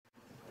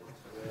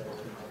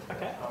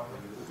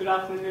Good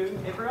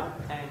afternoon, everyone,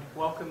 and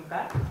welcome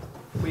back.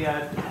 We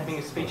are having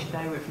a speech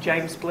today with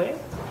James Blair,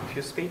 with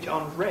your speech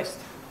on REST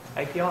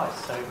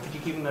APIs. So could you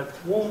give him a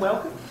warm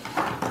welcome?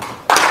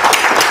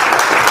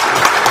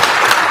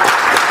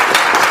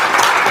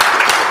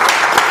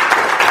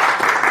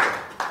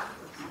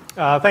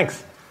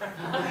 Thanks.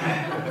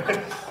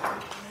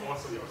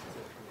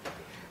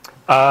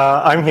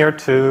 I'm here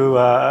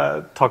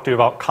to talk to you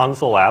about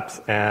console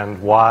apps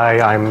and why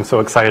I'm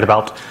so excited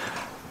about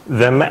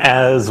them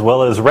as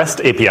well as REST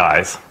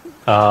APIs.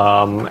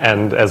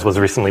 And as was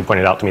recently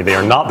pointed out to me, they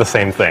are not the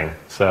same thing.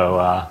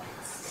 So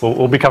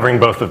we'll be covering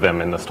both of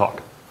them in this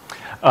talk.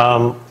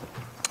 I'm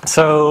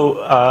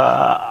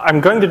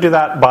going to do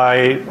that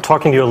by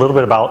talking to you a little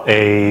bit about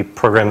a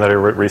program that I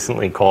wrote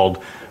recently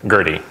called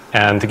Gertty.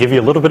 And to give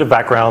you a little bit of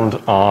background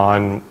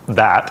on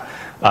that,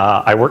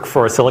 I work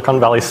for a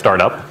Silicon Valley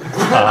startup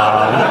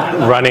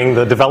running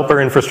the developer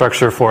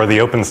infrastructure for the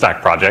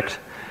OpenStack project.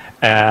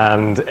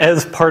 And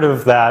as part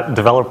of that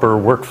developer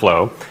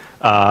workflow,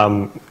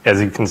 as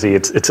you can see,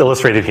 it's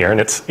illustrated here,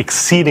 and it's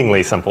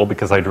exceedingly simple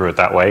because I drew it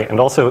that way. And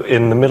also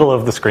in the middle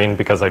of the screen,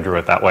 because I drew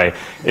it that way,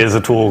 is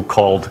a tool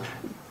called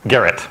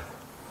Gerrit.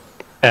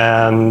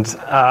 And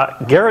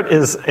Gerrit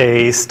is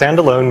a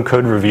standalone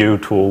code review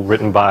tool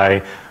written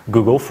by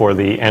Google for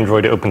the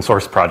Android open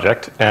source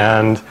project.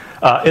 And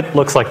it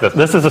looks like this.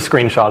 This is a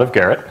screenshot of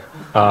Gerrit.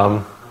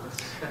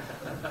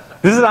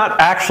 This is not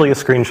actually a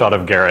screenshot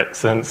of Gerrit,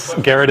 since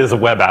Gerrit is a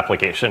web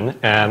application.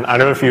 And I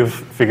don't know if you've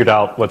figured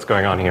out what's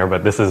going on here,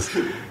 but this is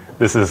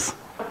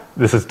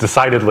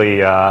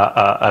decidedly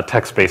a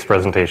text-based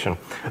presentation.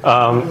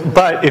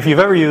 But if you've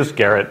ever used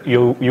Gerrit,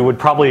 you would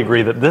probably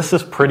agree that this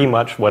is pretty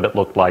much what it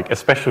looked like,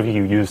 especially if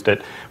you used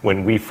it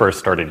when we first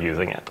started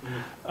using it.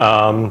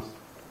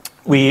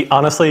 We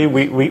honestly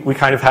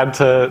kind of had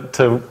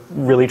to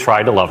really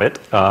try to love it.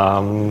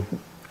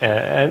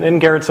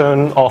 And Gerrit's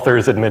own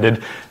authors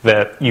admitted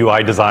that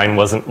UI design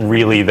wasn't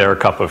really their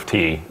cup of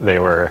tea. They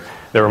were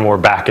more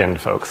backend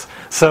folks.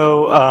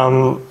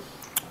 So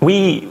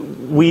we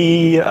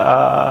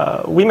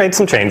made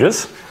some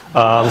changes.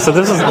 So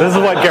this is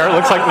what Gerrit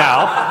looks like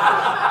now.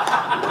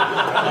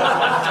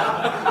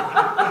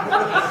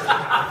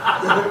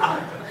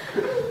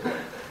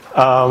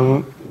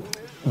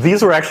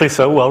 These were actually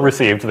so well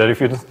received that if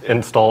you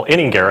install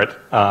any Gerrit,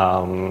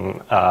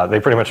 they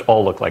pretty much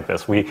all look like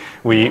this. We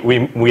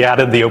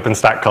added the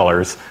OpenStack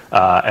colors,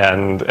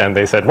 and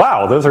they said,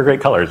 "Wow, those are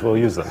great colors. We'll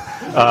use them."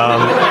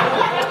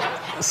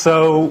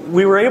 So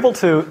we were able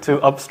to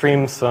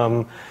upstream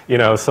some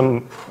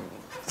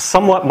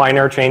somewhat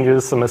minor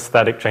changes, some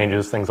aesthetic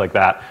changes, things like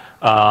that.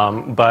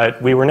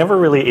 But we were never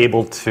really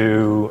able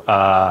to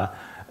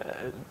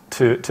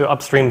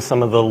upstream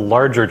some of the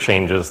larger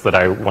changes that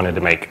I wanted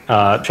to make,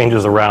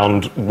 changes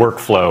around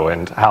workflow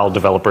and how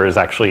developers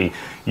actually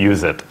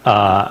use it.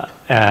 But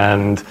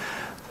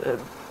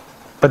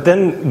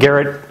then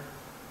Gerrit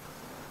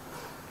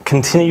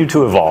continued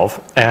to evolve,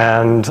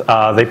 and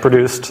they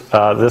produced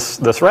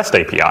this REST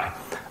API.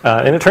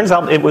 And it turns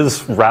out it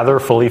was rather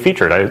fully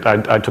featured.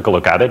 I took a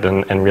look at it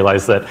and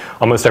realized that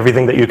almost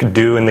everything that you could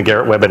do in the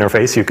Gerrit web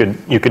interface,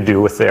 you could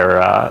do with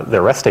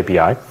their REST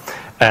API.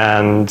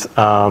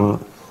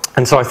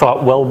 And so I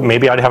thought, well,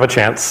 maybe I'd have a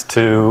chance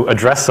to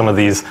address some of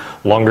these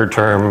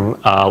longer-term,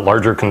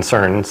 larger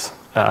concerns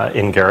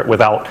in Gerrit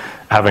without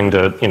having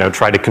to,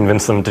 try to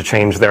convince them to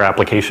change their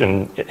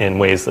application in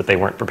ways that they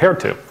weren't prepared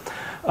to.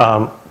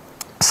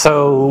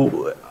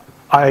 So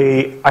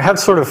I had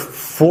sort of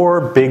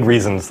four big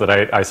reasons that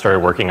I started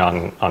working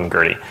on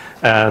Gertty.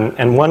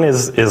 And one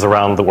is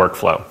around the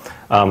workflow.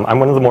 I'm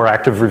one of the more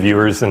active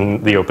reviewers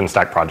in the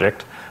OpenStack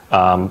project.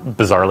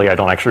 Bizarrely, I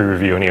don't actually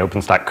review any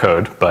OpenStack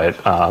code, but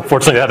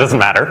fortunately that doesn't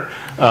matter.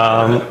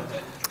 I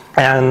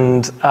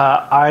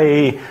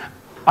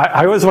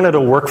always wanted a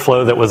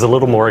workflow that was a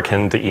little more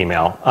akin to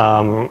email.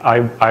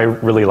 I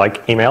really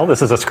like email.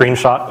 This is a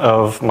screenshot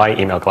of my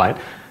email client.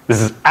 This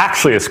is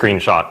actually a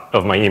screenshot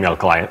of my email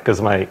client, because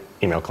my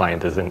email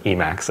client is in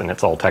Emacs and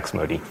it's all text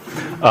mode-y.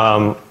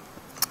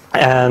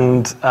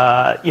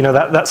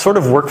 That sort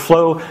of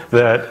workflow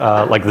that,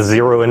 like the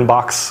zero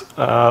inbox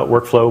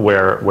workflow,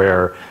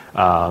 where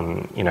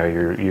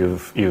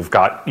you've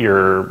got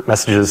your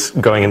messages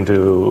going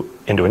into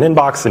an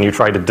inbox, and you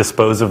try to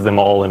dispose of them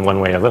all in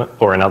one way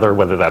or another,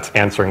 whether that's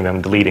answering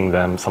them, deleting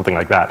them, something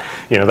like that.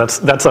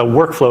 That's a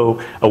workflow,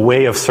 a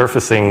way of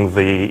surfacing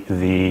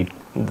the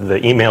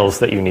emails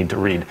that you need to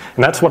read.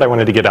 And that's what I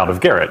wanted to get out of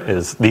Gerrit,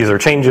 is these are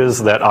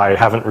changes that I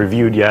haven't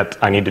reviewed yet.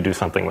 I need to do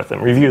something with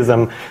them. Review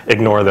them,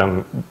 ignore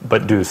them,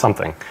 but do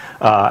something.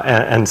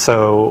 And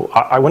so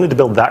I wanted to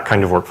build that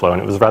kind of workflow,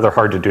 and it was rather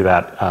hard to do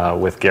that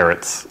with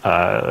Gerrit's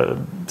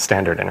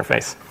standard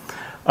interface.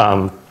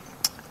 The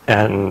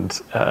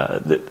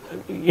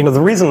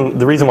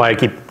reason why I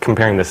keep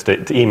comparing this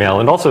to email,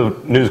 and also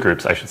news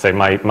groups, I should say,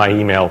 my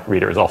email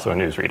reader is also a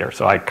news reader,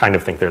 so I kind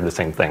of think they're the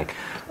same thing,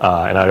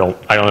 and I don't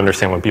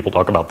understand when people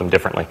talk about them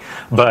differently.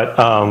 But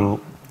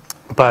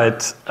we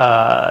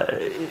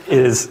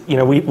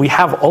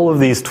have all of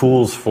these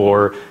tools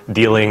for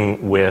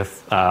dealing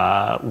with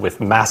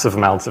massive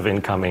amounts of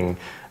incoming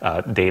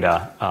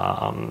data,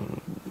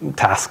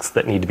 tasks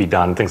that need to be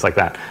done, things like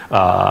that.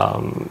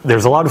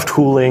 There's a lot of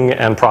tooling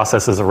and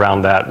processes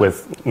around that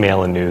with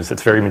mail and news.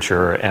 It's very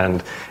mature,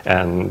 and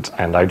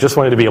I just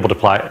wanted to be able to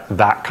apply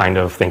that kind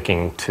of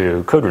thinking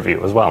to code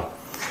review as well.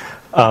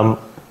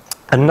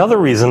 Another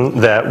reason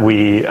that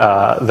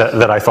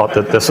that I thought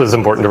that this was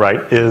important to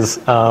write is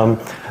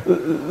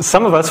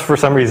some of us, for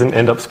some reason,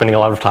 end up spending a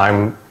lot of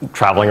time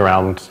traveling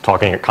around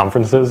talking at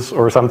conferences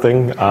or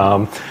something,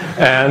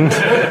 and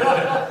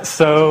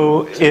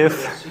so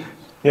if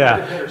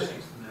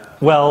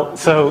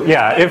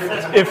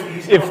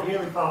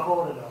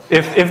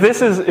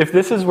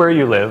this is where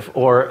you live,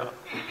 or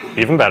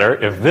even better,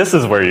 if this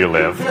is where you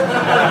live,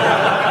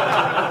 that's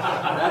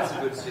a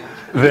good scene.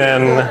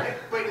 Then.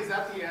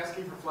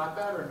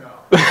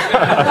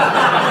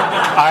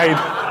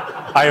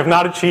 I have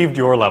not achieved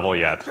your level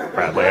yet,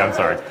 Bradley. I'm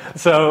sorry.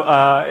 So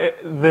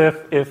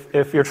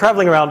if you're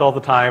traveling around all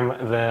the time,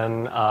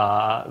 then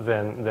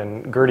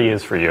Gertty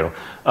is for you.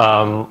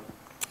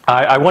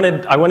 I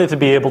wanted to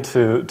be able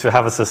to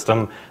have a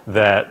system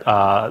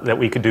that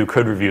we could do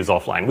code reviews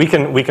offline.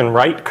 We can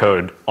write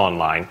code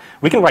online.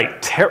 We can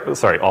write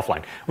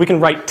offline. We can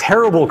write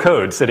terrible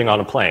code sitting on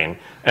a plane,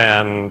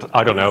 and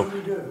I don't know.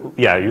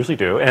 Yeah, I usually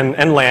do.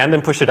 And land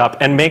and push it up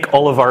and make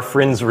all of our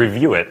friends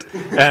review it.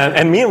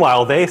 And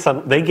meanwhile, they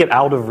get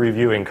out of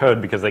reviewing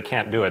code because they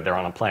can't do it. They're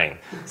on a plane.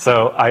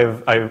 So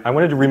I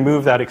wanted to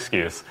remove that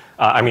excuse.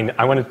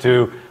 I wanted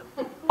to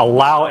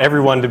allow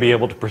everyone to be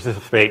able to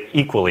participate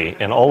equally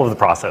in all of the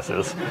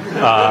processes.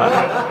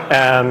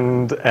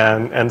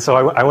 And so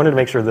I wanted to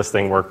make sure this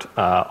thing worked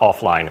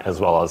offline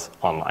as well as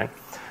online.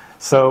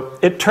 So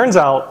it turns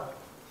out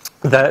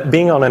that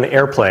being on an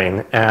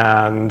airplane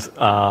and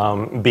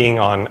being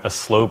on a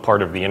slow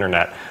part of the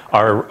internet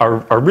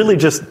are really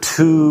just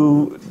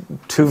two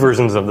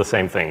versions of the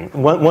same thing.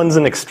 One's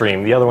an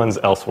extreme, the other one's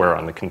elsewhere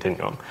on the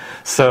continuum.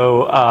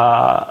 So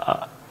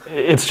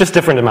it's just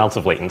different amounts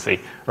of latency,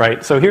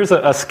 right? So here's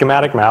a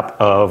schematic map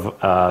of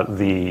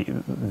the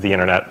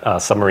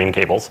internet submarine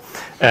cables,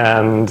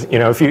 and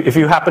if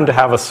you happen to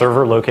have a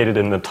server located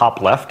in the top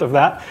left of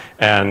that,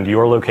 and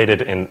you're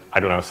located in,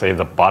 I don't know, say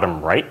the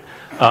bottom right,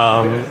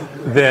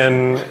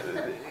 then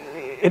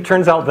it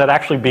turns out that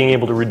actually being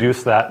able to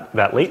reduce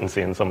that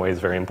latency in some way is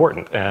very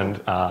important.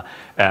 And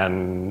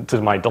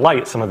to my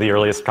delight, some of the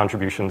earliest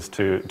contributions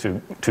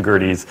to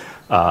Gertty's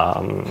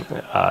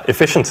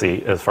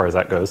efficiency, as far as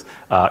that goes,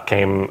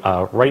 came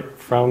right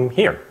from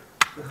here.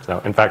 So,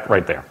 in fact,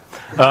 right there.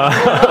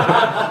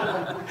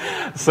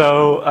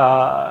 So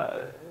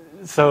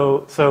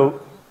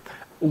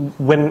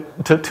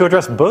to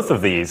address both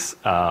of these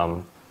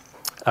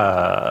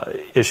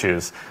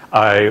issues,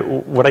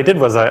 what I did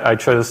was I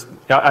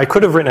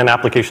could have written an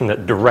application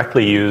that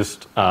directly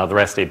used the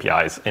REST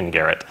APIs in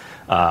Gerrit.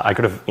 I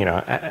could have,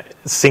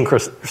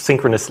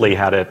 synchronously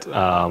had it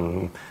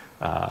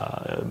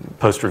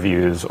post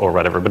reviews or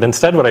whatever. But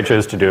instead, what I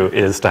chose to do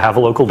is to have a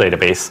local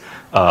database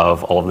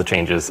of all of the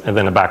changes, and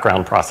then a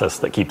background process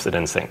that keeps it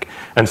in sync.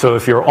 And so,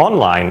 if you're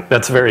online,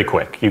 that's very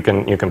quick. You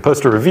can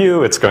post a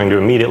review. It's going to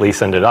immediately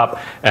send it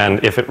up,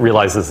 and if it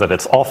realizes that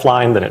it's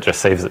offline, then it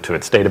just saves it to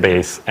its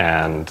database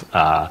and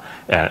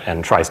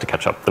tries to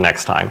catch up the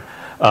next time.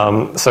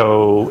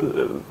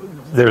 So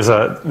there's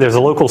a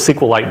local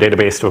SQLite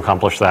database to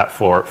accomplish that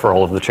for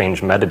all of the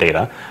change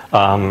metadata.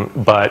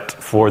 But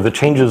for the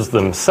changes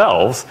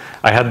themselves,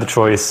 I had the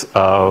choice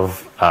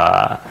of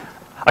I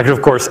could,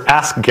 of course,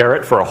 ask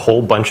Gerrit for a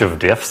whole bunch of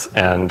diffs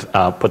and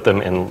put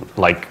them in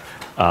like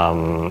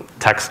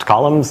text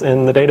columns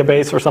in the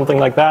database or something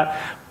like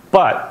that.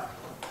 But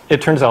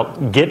it turns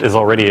out Git is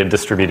already a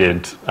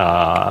distributed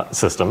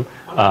system.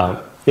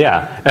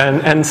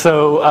 And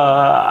so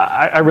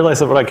I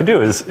realized that what I could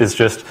do is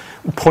just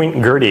point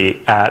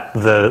Gertty at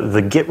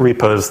the Git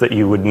repos that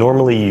you would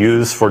normally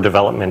use for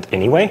development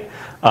anyway,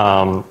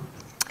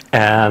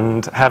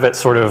 and have it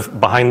sort of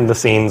behind the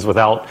scenes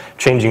without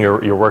changing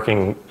your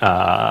working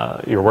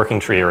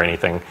tree or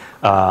anything.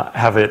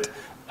 Have it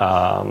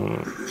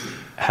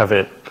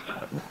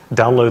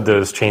download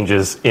those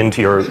changes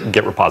into your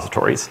Git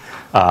repositories,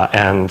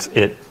 and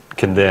it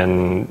can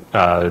then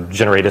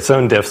generate its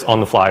own diffs on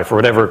the fly for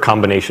whatever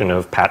combination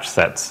of patch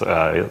sets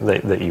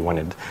that you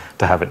wanted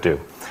to have it do.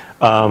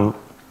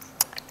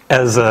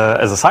 As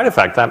a side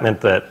effect, that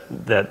meant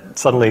that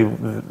suddenly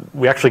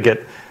we actually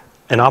get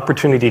an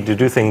opportunity to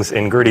do things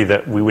in Gertty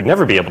that we would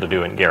never be able to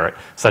do in Gerrit,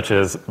 such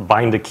as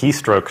bind a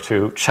keystroke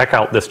to check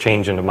out this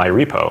change into my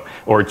repo,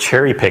 or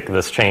cherry pick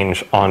this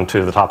change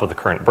onto the top of the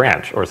current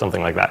branch, or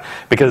something like that.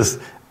 Because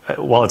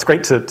while it's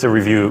great to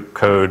review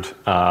code,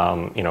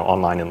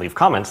 online and leave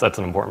comments, that's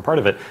an important part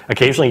of it.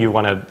 Occasionally, you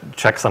want to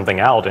check something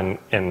out and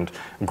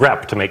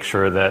grep to make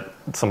sure that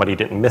somebody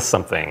didn't miss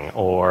something,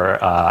 or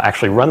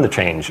actually run the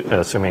change,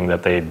 assuming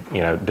that they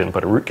didn't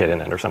put a rootkit in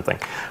it or something.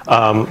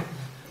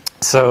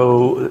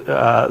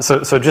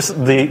 So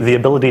just the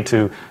ability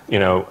to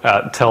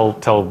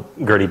tell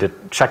Gertty to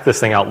check this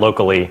thing out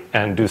locally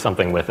and do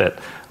something with it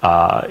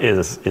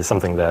is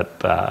something that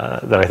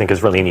I think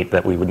is really neat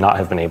that we would not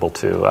have been able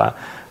to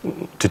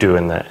do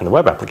in the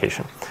web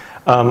application.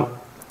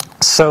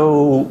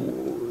 So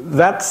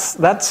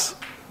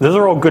those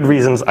are all good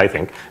reasons, I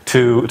think,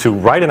 to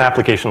write an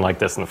application like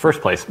this in the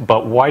first place.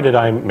 But why did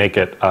I make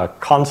it a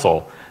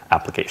console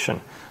application?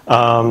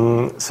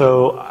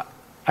 So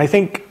I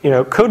think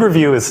code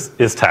review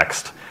is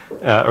text,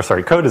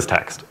 code is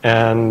text,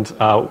 and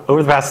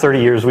over the past 30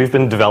 years we've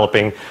been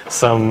developing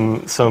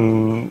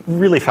some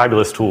really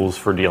fabulous tools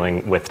for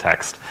dealing with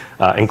text,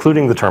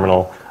 including the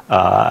terminal.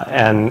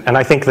 And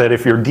I think that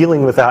if you're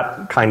dealing with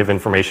that kind of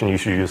information, you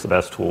should use the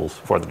best tools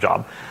for the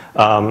job.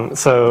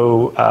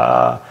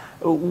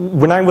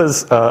 When I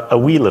was a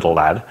wee little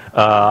lad,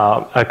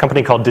 a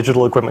company called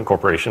Digital Equipment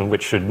Corporation,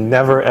 which should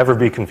never ever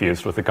be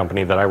confused with the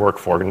company that I work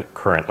for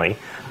currently,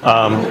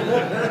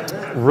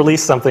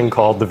 released something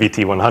called the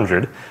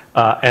VT100,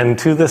 and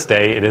to this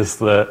day it is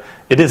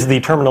the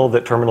terminal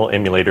that terminal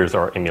emulators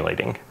are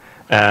emulating.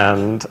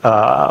 And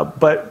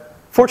but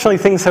fortunately,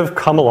 things have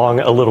come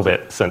along a little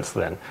bit since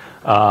then.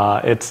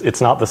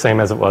 It's not the same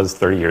as it was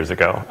 30 years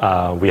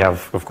ago. We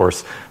have, of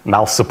course,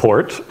 mouse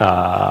support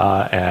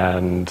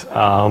and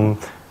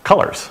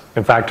colors.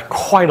 In fact,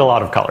 quite a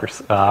lot of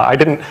colors.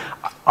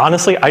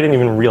 Honestly, I didn't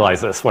even realize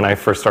this when I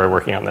first started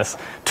working on this.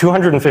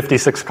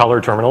 256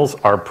 color terminals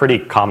are pretty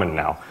common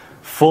now.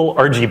 Full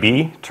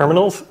RGB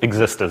terminals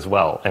exist as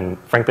well. And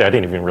frankly, I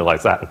didn't even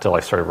realize that until I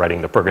started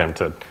writing the program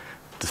to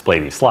display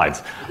these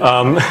slides.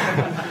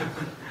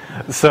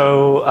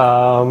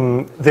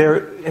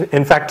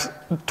 In fact,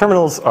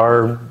 terminals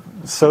are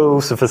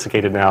so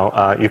sophisticated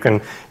now.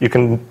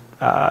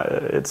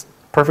 It's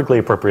perfectly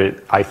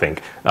appropriate, I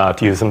think,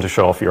 to use them to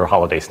show off your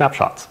holiday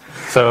snapshots.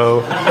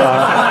 So.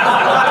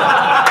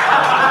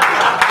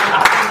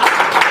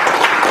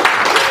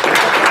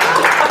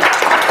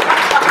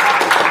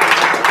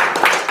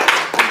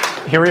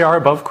 Here we are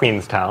above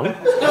Queenstown. Here's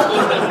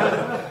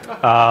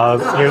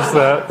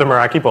the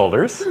Meraki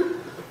boulders,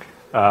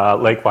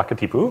 Lake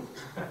Wakatipu.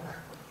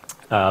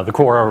 The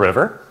Kora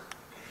River.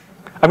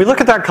 I mean, look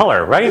at that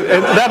color, right?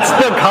 That's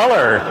the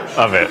color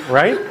of it,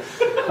 right?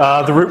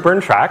 The Root Burn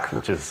Track,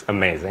 which is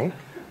amazing.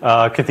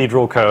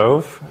 Cathedral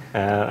Cove.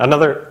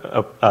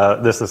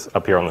 This is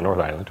up here on the North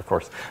Island, of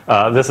course.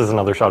 This is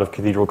another shot of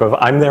Cathedral Cove.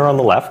 I'm there on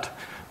the left.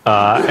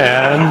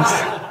 And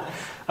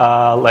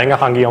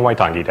Langahangi on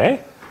Waitangi Day.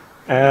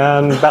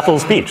 And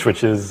Bethel's Beach,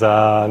 which is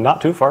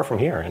not too far from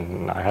here.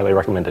 And I highly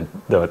recommend it,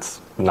 though it's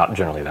not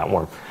generally that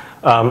warm.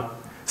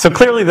 So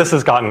clearly this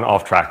has gotten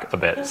off track a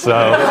bit.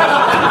 So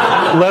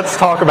let's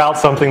talk about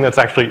something that's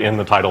actually in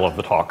the title of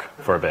the talk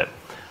for a bit.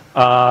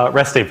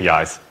 REST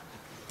APIs.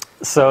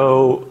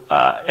 So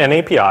an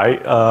API,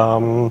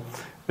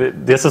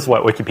 this is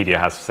what Wikipedia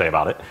has to say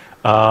about it.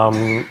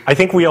 I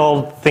think we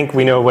all think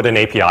we know what an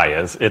API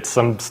is. It's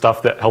some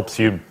stuff that helps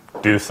you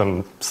do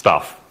some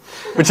stuff,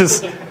 which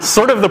is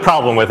sort of the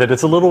problem with it.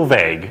 It's a little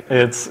vague.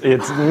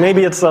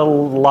 Maybe it's a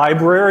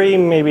library,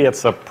 maybe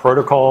it's a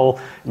protocol,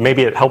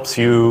 maybe it helps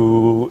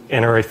you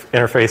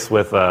interface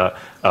with a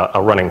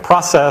running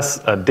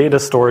process, a data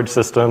storage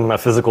system, a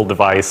physical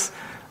device.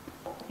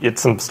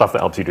 It's some stuff that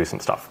helps you do some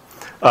stuff.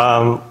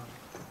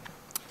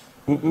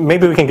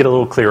 Maybe we can get a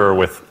little clearer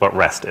with what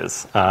REST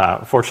is.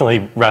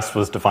 Fortunately, REST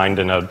was defined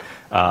in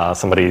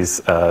somebody's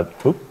a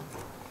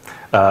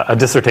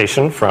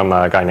dissertation from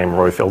a guy named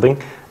Roy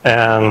Fielding.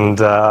 And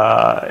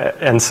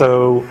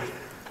so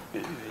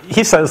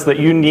he says that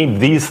you need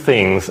these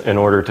things in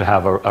order to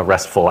have a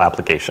RESTful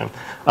application.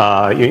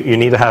 You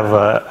need to have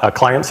a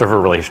client-server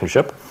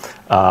relationship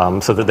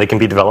so that they can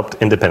be developed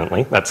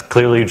independently. That's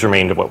clearly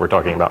germane to what we're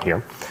talking about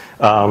here.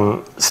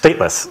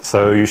 Stateless,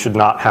 so you should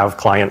not have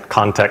client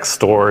context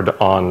stored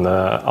on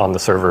the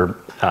server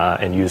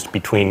and used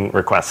between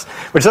requests,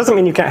 which doesn't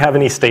mean you can't have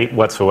any state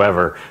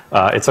whatsoever.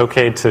 It's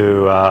okay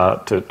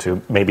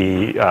to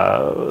maybe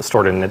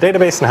store it in a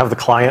database and have the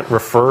client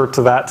refer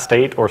to that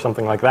state or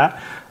something like that.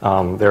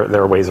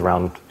 There are ways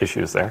around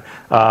issues there.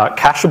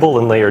 Cacheable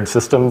and layered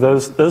system,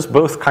 those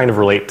both kind of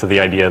relate to the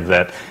idea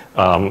that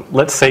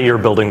let's say you're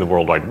building the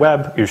World Wide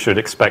Web, you should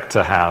expect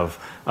to have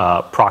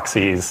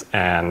proxies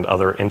and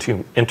other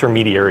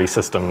intermediary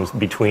systems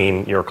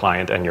between your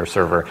client and your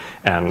server,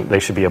 and they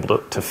should be able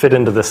to fit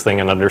into this thing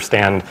and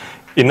understand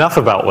enough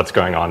about what's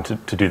going on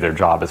to do their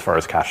job as far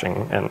as caching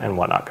and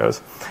whatnot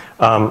goes.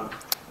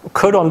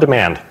 Code on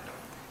demand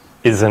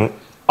is an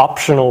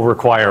optional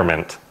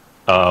requirement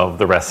of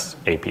the REST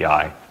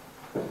API.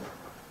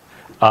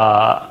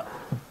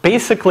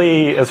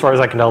 Basically, as far as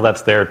I can tell,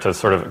 that's there to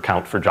sort of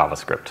account for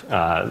JavaScript.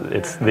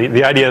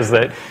 The idea is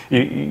that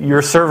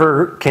your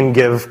server can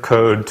give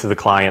code to the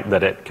client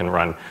that it can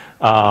run.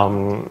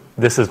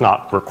 This is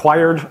not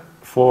required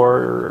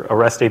for a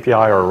REST API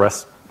or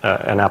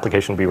an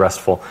application to be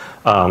RESTful,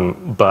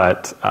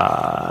 but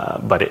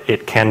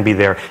it can be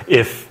there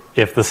if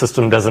if the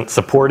system doesn't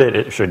support it,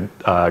 it should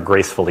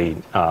gracefully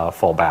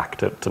fall back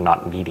to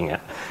not needing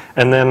it.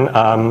 And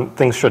then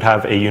things should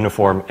have a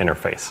uniform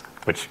interface,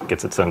 which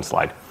gets its own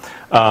slide.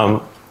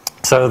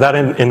 So that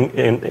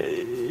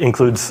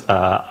includes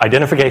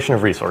identification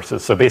of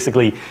resources. So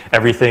basically,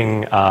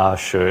 everything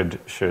should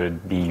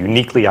be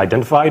uniquely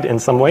identified in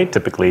some way.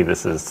 Typically,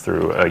 this is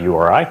through a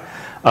URI.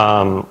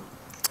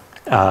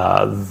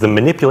 The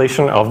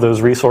manipulation of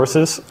those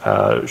resources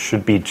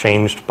should be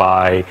changed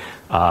by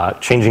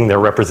changing their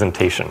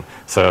representation.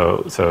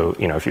 So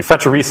if you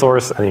fetch a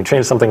resource and you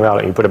change something about it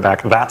and you put it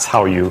back, that's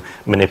how you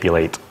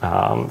manipulate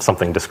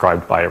something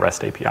described by a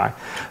REST API.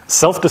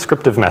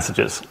 Self-descriptive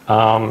messages.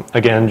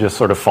 Again, just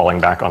sort of falling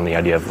back on the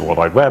idea of the World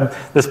Wide Web.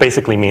 This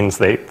basically means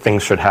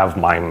things should have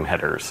MIME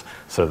headers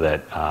so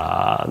that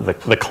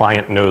the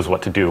client knows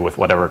what to do with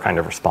whatever kind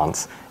of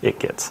response it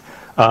gets.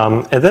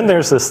 And then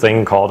there's this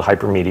thing called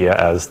hypermedia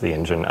as the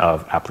engine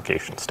of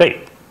application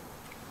state,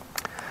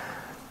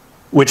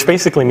 which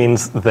basically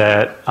means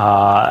that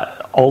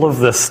all of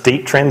the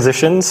state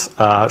transitions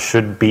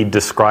should be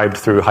described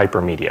through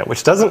hypermedia,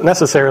 which doesn't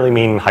necessarily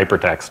mean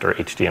hypertext or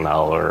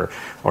HTML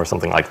or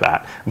something like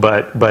that.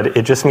 But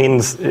it just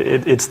means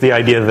it's the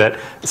idea that,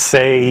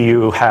 say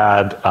you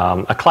had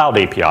a cloud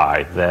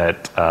API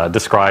that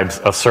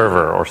describes a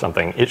server or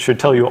something, it should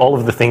tell you all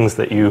of the things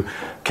that you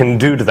can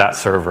do to that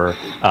server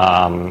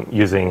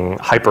using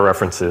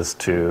hyperreferences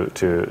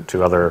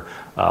to other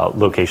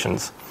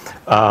locations.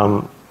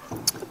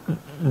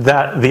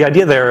 The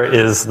idea there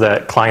is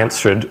that clients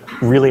should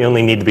really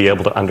only need to be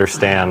able to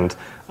understand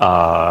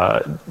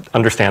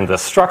the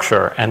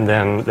structure, and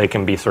then they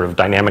can be sort of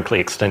dynamically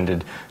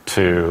extended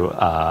to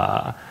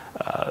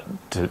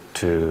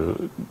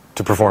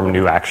perform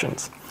new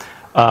actions.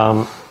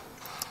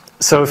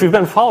 So if you've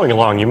been following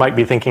along, you might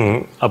be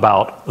thinking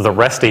about the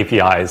REST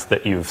APIs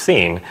that you've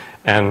seen,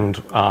 and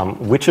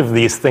which of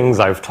these things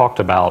I've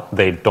talked about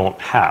they don't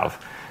have.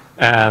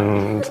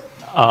 And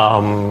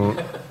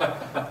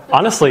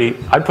honestly,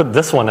 I put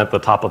this one at the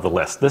top of the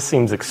list. This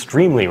seems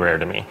extremely rare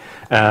to me.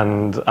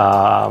 And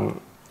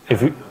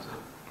if you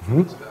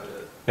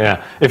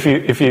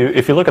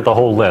look at the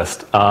whole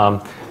list,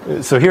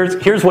 so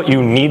here's what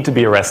you need to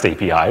be a REST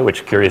API,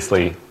 which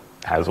curiously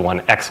has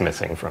one X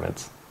missing from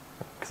its,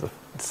 because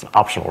it's an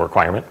optional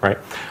requirement, right?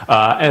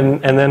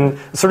 And then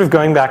sort of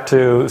going back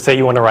to, say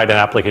you want to write an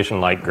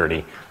application like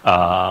Gertty,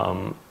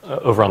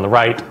 over on the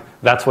right.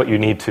 That's what you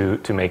need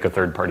to make a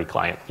third-party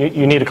client.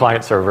 You need a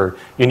client server.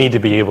 You need to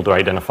be able to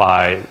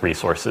identify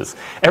resources.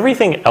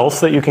 Everything else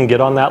that you can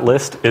get on that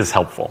list is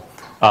helpful.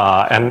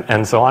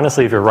 And so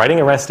honestly, if you're writing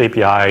a REST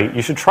API,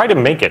 you should try to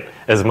make it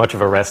as much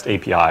of a REST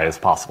API as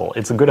possible.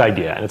 It's a good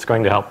idea, and it's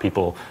going to help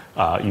people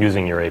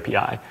using your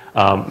API.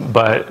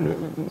 But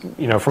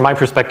from my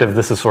perspective,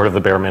 this is sort of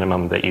the bare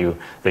minimum that you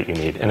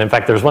need. And in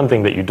fact, there's one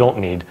thing that you don't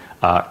need: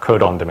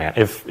 code on demand.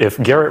 If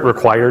Gerrit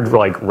required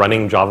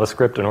running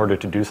JavaScript in order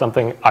to do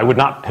something, I would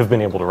not have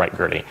been able to write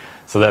Gertty.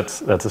 So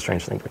that's a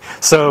strange thing.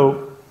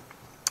 So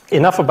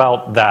enough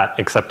about that,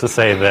 except to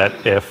say that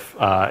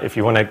if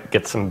you want to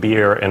get some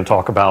beer and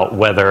talk about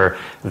whether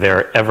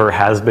there ever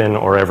has been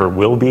or ever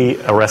will be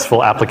a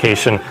RESTful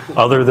application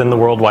other than the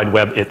World Wide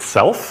Web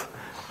itself,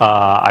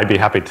 I'd be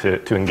happy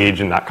to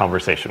engage in that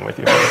conversation with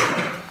you.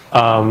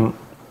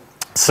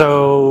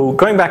 So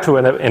going back to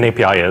what an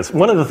API is,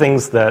 one of the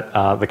things that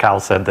the Cal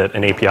said that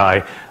an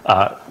API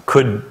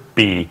could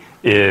be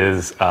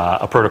is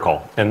a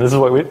protocol. And this is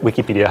what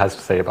Wikipedia has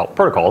to say about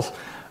protocols.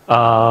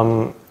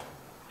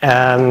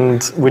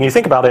 And when you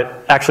think about it,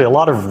 actually a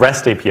lot of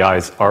REST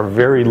APIs are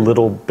very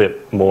little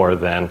bit more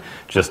than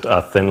just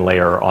a thin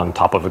layer on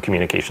top of a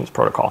communications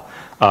protocol,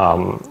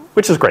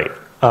 which is great.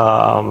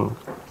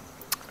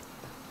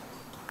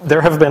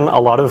 There have been a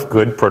lot of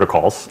good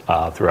protocols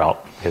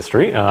throughout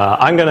history.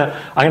 I'm gonna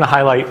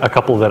highlight a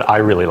couple that I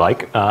really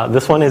like.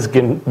 This one is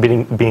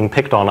being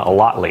picked on a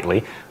lot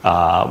lately,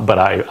 but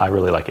I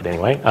really like it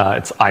anyway.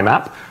 It's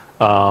IMAP.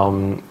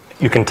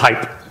 You can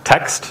type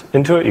text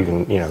into it. You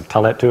can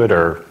telnet to it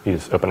or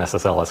use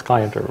OpenSSL as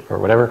client or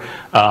whatever.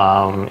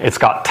 It's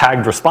got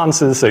tagged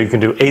responses, so you can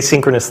do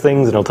asynchronous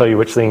things and it'll tell you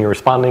which thing you're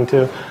responding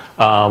to.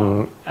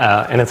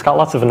 And it's got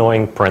lots of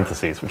annoying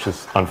parentheses, which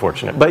is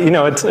unfortunate. But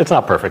it's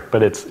not perfect,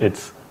 but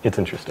it's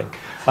interesting.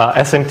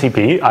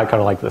 SMTP, I kind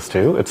of like this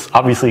too. It's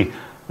obviously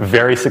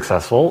very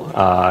successful.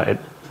 It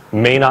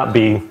may not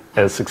be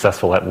as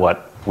successful at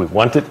what we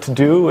want it to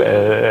do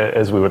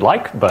as we would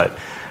like, but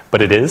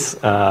it is.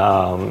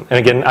 And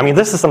again, I mean,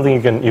 this is something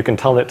you can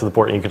telnet to the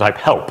port and you can type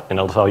help and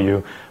it'll tell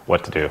you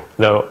what to do.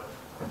 Though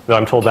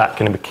I'm told that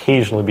can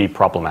occasionally be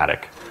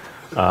problematic.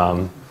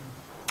 But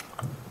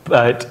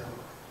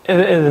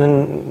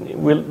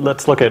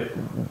let's look at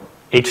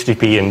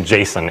HTTP and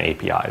JSON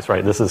APIs,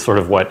 right? This is sort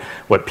of what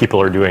people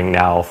are doing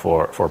now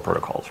for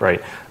protocols,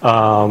 right?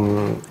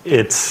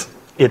 It's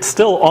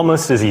still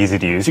almost as easy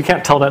to use. You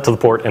can't telnet to the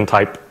port and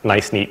type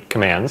nice, neat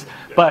commands,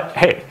 but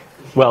hey,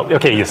 well,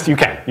 okay, yes, you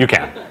can.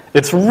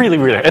 It's really,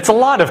 it's a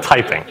lot of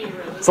typing.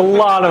 It's a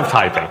lot of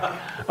typing.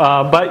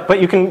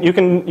 But you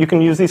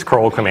can use these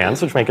curl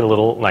commands, which make it a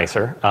little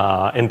nicer,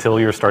 until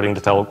you're starting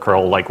to tell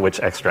curl like which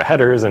extra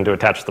headers and to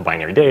attach the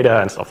binary data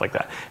and stuff like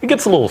that. It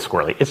gets a little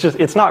squirrely.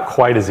 It's not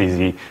quite as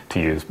easy to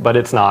use, but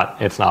it's not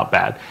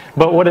bad.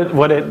 But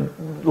what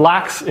it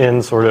lacks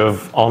in sort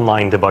of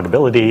online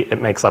debuggability,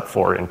 it makes up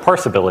for in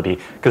parsability,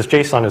 because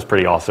JSON is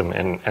pretty awesome.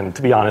 And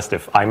to be honest,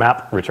 if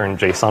IMAP returned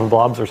JSON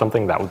blobs or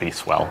something, that would be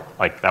swell.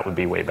 Like that would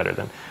be way better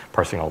than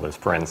parsing all those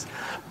parens.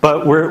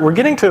 But we're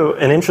getting to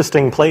an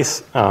interesting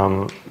place,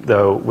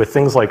 though, with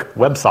things like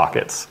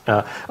WebSockets.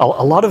 A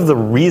lot of the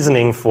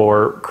reasoning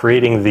for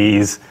creating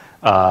these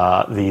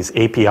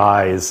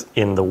APIs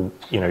in the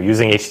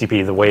using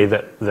HTTP the way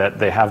that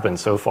they have been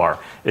so far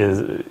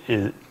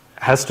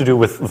has to do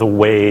with the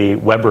way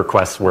web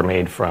requests were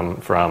made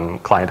from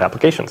client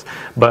applications.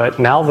 But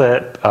now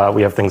that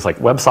we have things like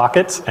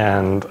WebSockets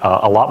and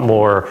a lot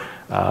more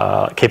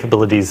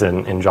capabilities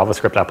in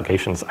JavaScript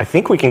applications, I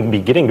think we can be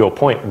getting to a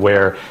point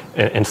where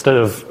instead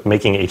of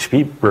making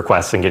HTTP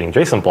requests and getting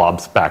JSON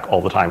blobs back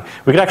all the time,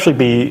 we could actually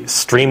be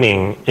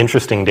streaming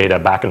interesting data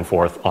back and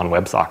forth on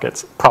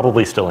WebSockets,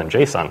 probably still in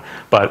JSON.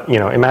 But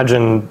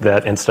imagine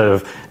that instead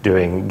of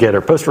doing GET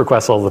or POST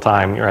requests all the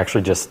time, you're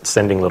actually just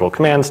sending little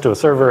commands to a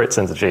server. It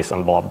sends a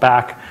JSON blob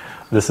back.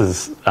 This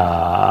is,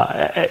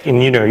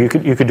 and you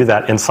could do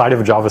that inside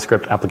of a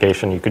JavaScript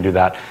application. You could do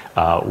that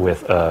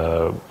with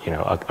a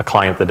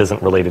client that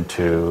isn't related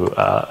to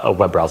a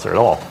web browser at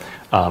all.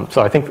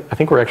 So I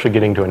think we're actually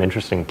getting to an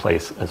interesting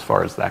place as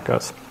far as that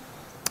goes.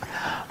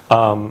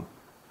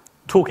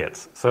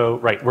 Toolkits. So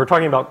right, we're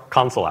talking about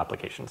console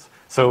applications.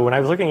 So when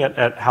I was looking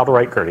at how to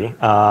write Gertty,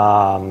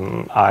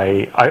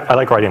 I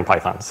like writing in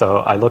Python. So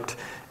I looked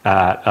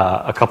at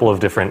a couple of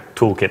different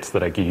toolkits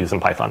that I could use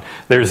in Python.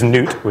 There's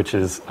Newt, which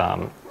is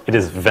it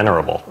is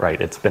venerable, right?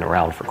 It's been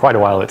around for quite a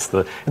while. It's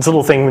a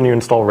little thing when you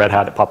install Red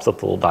Hat, it pops up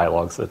the little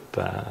dialogues that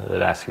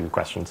ask you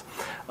questions.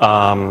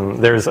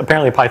 There's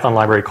apparently a Python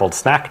library called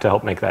Snack to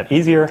help make that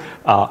easier.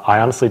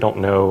 I honestly don't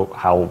know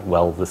how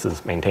well this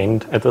is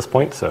maintained at this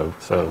point, so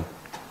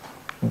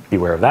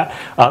beware of that.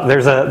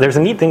 There's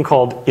a neat thing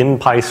called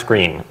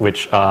InPyScreen,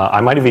 which I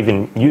might have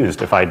even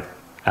used if I'd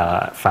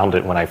found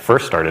it when I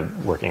first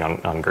started working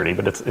on Gertty,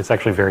 but it's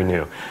actually very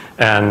new.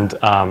 And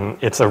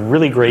it's a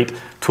really great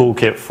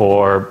toolkit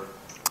for,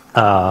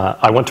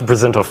 I want to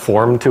present a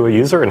form to a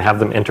user and have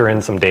them enter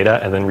in some data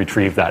and then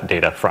retrieve that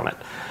data from it.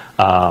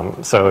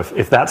 So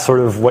if that's sort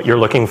of what you're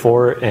looking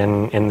for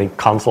in the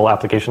console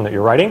application that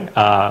you're writing,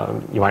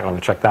 you might want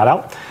to check that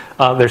out.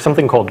 There's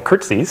something called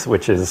curtsies,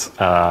 which is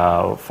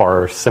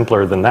far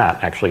simpler than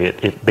that. Actually,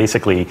 it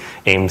basically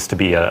aims to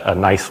be a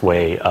nice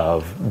way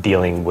of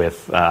dealing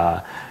with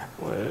a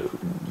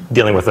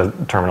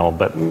terminal,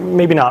 but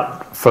maybe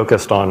not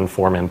focused on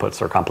form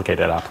inputs or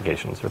complicated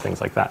applications or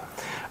things like that.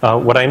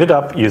 What I ended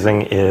up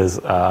using is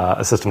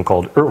a system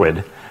called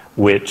Erwid,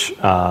 which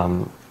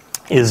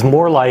is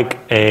more like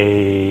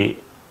an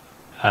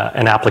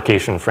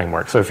application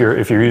framework. So if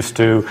you're used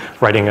to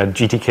writing a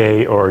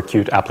GTK or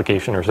Qt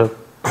application or so,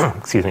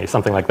 excuse me,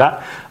 something like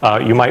that,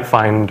 you might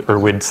find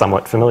Erwid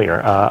somewhat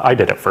familiar. I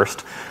did at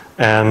first.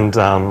 And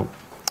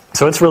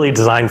so it's really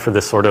designed for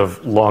this sort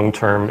of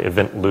long-term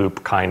event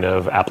loop kind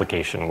of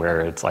application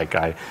where it's like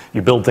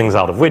you build things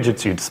out of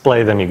widgets, you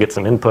display them, you get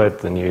some input,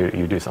 then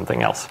you do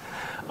something else.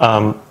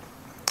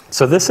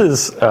 So this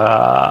is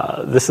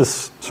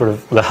sort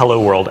of the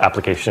Hello World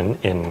application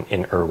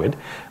in Erwid.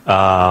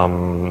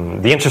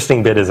 The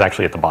interesting bit is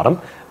actually at the bottom.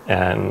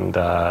 And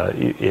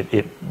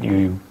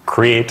you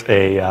create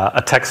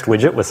a text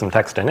widget with some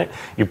text in it.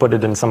 You put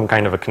it in some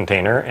kind of a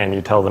container, and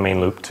you tell the main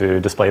loop to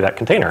display that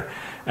container.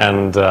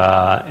 And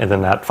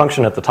then that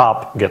function at the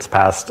top gets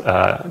passed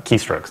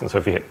keystrokes. And so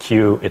if you hit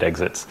Q, it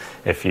exits.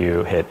 If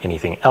you hit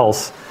anything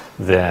else,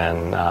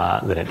 then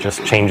it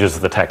just changes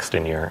the text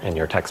in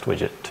your text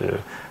widget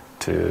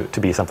to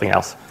be something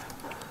else.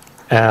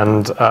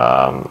 And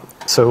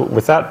so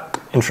with that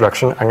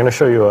introduction, I'm going to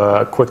show you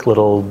a quick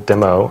little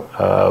demo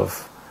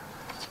of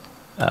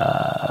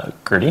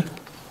Gertty.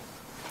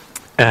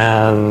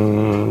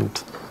 And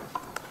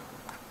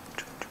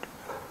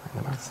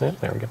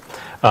there we go.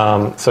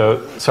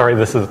 So sorry,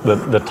 this is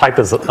the type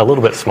is a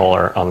little bit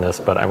smaller on this,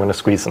 but I'm going to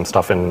squeeze some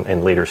stuff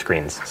in later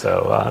screens.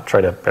 So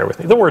try to bear with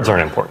me. The words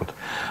aren't important.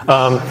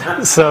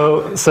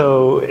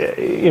 So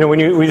when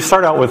you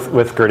start out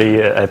with Gertty,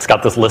 it's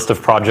got this list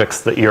of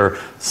projects that you're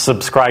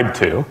subscribed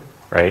to.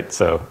 Right,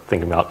 so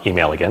think about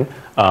email again,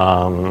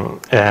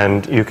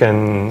 and you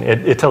can.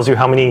 It tells you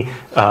how many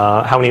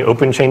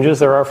open changes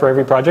there are for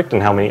every project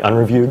and how many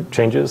unreviewed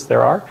changes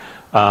there are.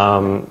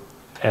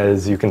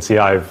 As you can see,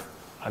 I've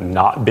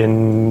not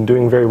been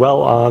doing very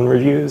well on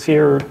reviews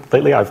here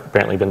lately. I've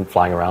apparently been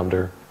flying around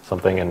or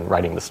something and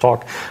writing this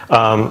talk.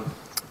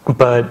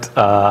 But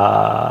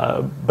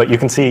you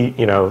can see,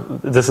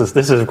 this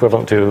is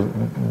equivalent to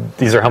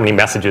these are how many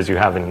messages you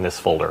have in this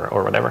folder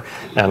or whatever.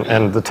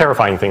 And the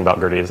terrifying thing about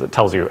Gertty is it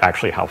tells you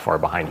actually how far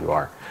behind you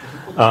are.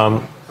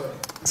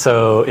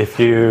 So if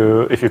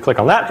you click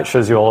on that, it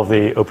shows you all of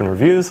the open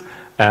reviews.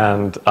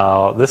 And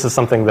this is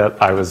something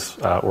that I was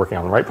working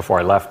on right before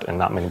I left, and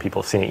not many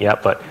people have seen it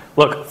yet. But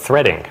look,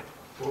 threading,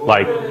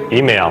 like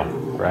email,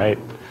 right?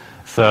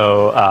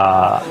 So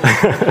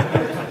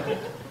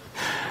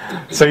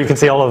so you can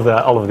see all of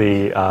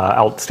the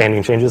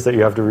outstanding changes that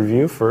you have to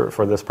review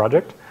for this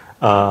project.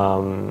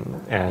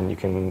 And you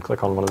can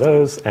click on one of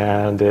those,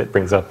 and it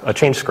brings up a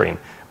change screen,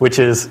 which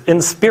is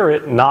in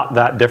spirit not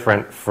that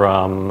different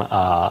from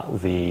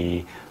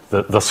the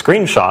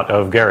screenshot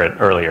of Gerrit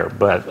earlier,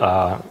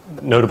 but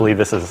notably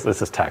this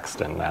is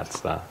text, and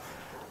that's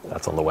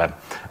on the web.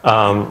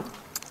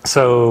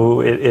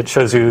 So it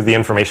shows you the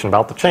information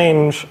about the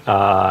change.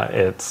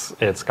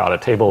 It's got a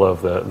table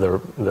of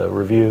the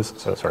reviews.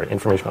 So sorry,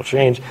 information about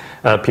change,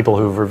 people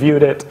who've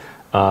reviewed it,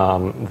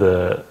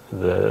 the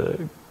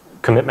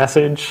commit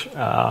message,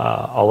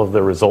 all of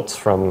the results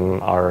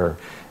from our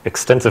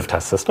extensive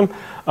test system.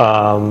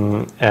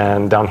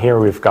 And down here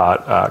we've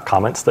got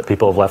comments that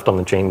people have left on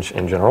the change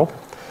in general.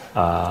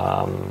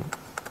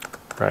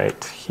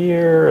 Right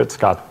here it's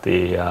got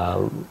the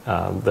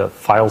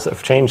files that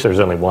have changed. There's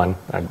only one.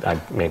 I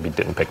maybe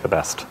didn't pick the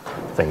best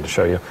thing to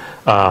show you.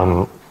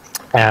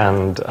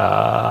 And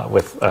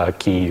with a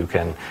key you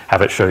can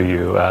have it show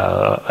you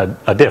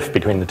a diff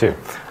between the two.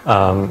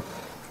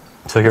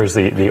 So here's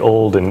the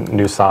old and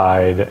new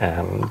side,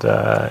 and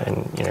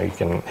you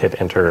can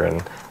hit enter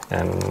and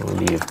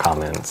leave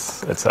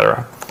comments,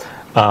 etc.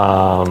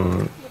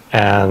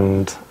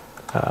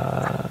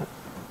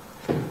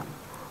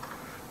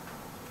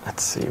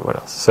 Let's see what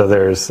else. So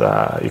there's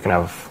you can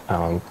have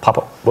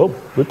pop-up. Whoa,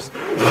 whoops,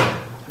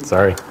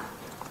 sorry.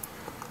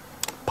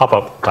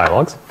 Pop-up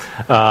dialogues,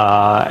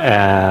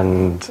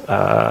 and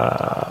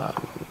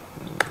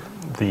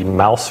the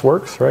mouse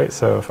works, right?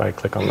 So if I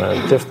click on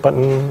the diff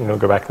button, it'll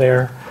go back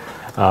there.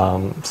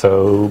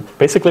 So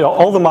basically,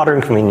 all the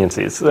modern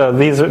conveniences.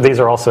 These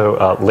are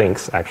also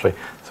links, actually.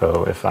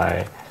 So if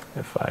I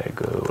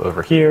go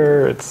over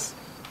here,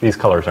 these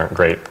colors aren't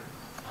great,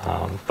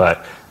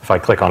 but if I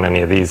click on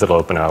any of these, it'll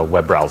open a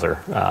web browser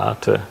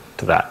to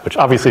that, which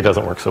obviously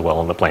doesn't work so well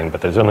on the plane. But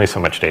there's only so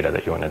much data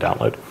that you want to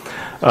download.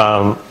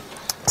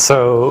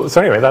 So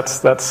anyway,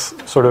 that's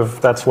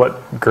what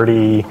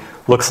Gertty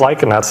looks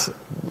like, and that's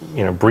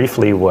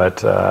briefly what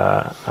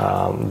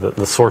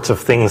the sorts of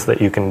things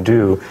that you can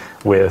do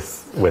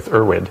with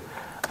Erwid.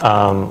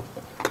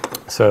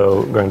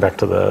 So going back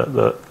to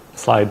the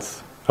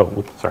slides. Oh,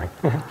 whoops, sorry.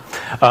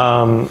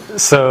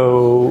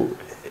 So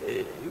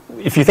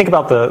if you think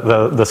about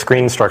the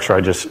screen structure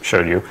I just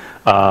showed you,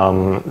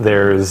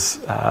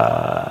 there's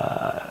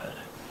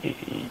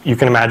you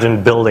can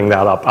imagine building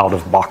that up out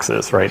of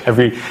boxes, right?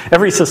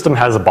 Every system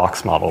has a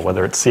box model,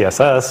 whether it's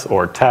CSS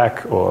or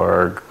Tech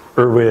or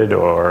Erwid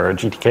or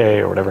GTK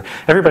or whatever.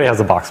 Everybody has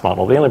a box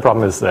model. The only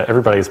problem is that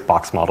everybody's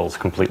box model is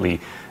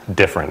completely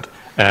different.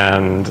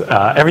 And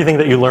everything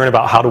that you learn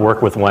about how to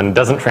work with one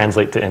doesn't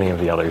translate to any of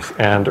the others.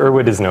 And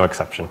Erwid is no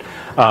exception.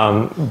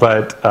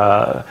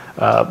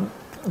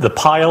 The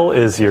pile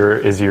is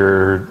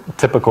your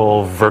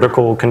typical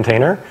vertical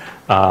container.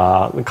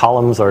 The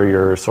columns are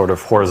your sort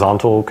of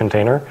horizontal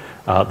container.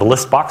 The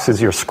list box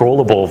is your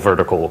scrollable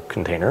vertical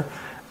container.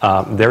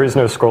 There is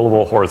no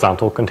scrollable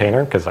horizontal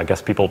container because I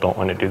guess people don't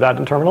want to do that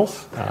in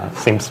terminals.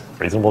 Seems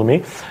reasonable to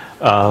me,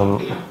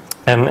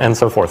 and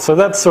so forth. So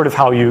that's sort of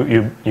how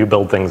you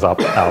build things up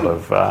out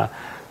of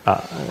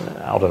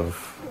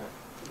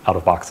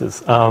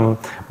boxes.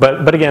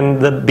 But again,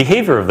 the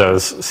behavior of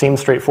those seems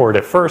straightforward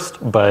at first,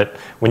 but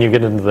when you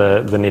get into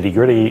the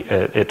nitty-gritty,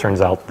 it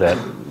turns out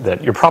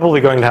that you're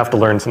probably going to have to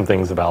learn some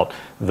things about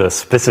the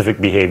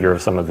specific behavior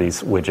of some of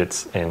these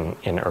widgets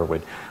in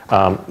Erwid.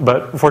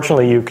 But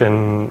fortunately, you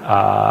can,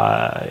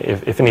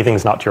 if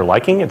anything's not to your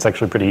liking, it's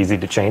actually pretty easy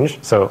to change.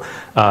 So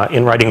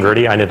in writing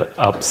Gertty, I ended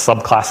up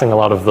subclassing a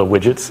lot of the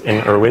widgets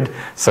in Erwid.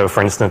 So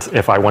for instance,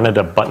 if I wanted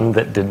a button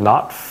that did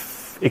not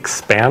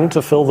expand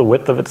to fill the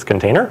width of its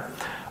container,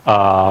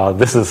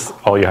 this is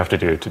all you have to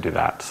do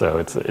that. So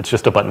it's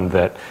just a button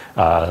that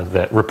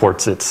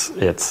reports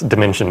its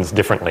dimensions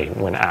differently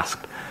when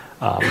asked.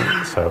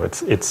 So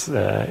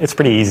it's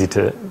pretty easy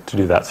to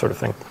do that sort of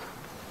thing.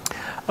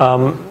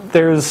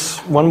 There's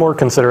one more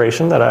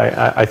consideration that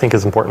I think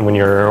is important when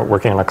you're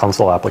working on a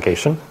console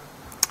application,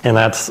 and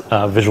that's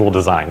visual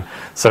design.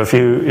 So if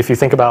you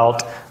think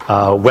about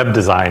web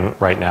design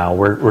right now,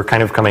 we're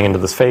kind of coming into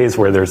this phase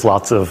where there's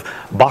lots of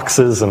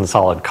boxes and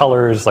solid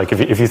colors. Like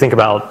if you think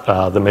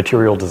about the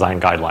material design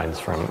guidelines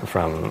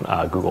from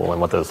Google and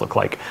what those look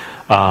like,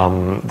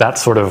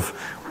 that's sort of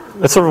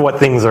what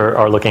things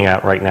are looking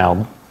at right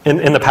now.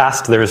 In the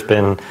past, there's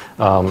been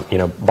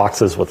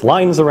boxes with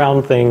lines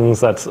around things.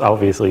 That's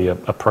obviously a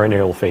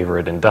perennial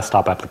favorite in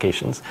desktop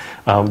applications.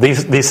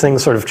 These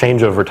things sort of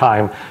change over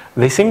time.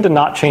 They seem to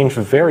not change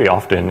very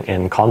often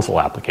in console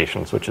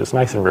applications, which is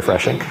nice and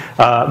refreshing.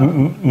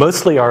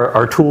 Mostly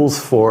our tools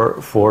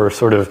for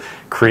sort of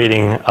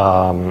creating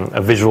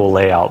a visual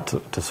layout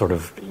to sort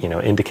of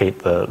indicate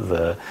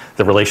the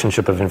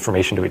relationship of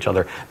information to each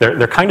other.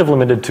 They're kind of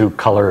limited to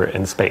color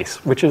and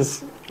space, which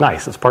is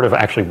nice. It's part of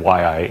actually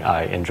why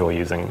I enjoy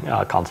using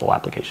console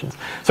applications.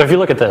 So if you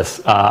look at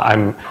this,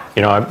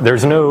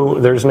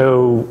 there's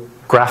no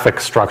graphic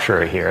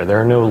structure here. There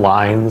are no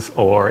lines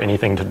or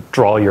anything to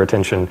draw your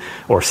attention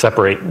or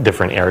separate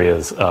different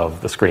areas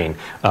of the screen.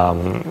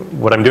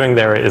 What I'm doing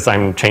there is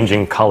I'm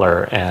changing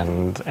color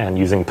and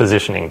using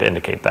positioning to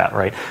indicate that,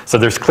 right? So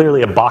there's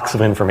clearly a box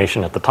of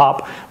information at the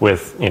top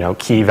with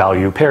key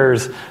value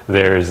pairs.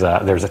 There's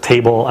a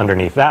table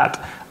underneath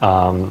that.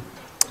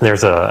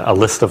 There's a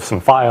list of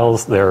some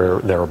files.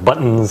 There are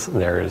buttons.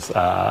 There's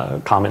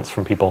comments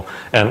from people,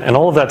 and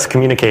all of that's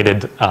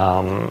communicated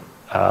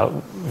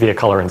via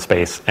color and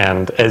space.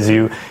 And as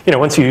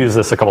once you use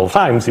this a couple of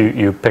times,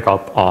 you pick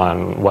up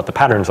on what the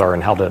patterns are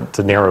and how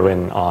to narrow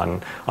in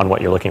on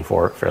what you're looking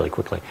for fairly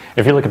quickly.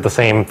 If you look at the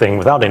same thing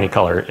without any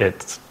color,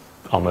 it's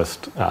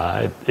almost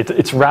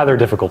it's rather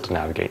difficult to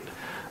navigate.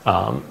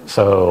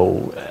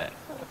 So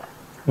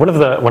one of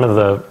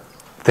the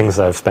things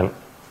that I've spent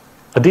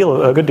a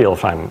good deal of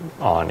time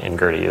on in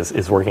Gertty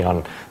is working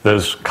on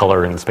those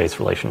color and space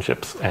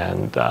relationships,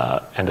 and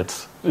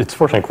it's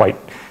fortunately quite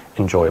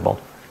enjoyable.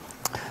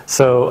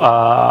 So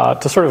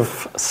to sort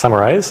of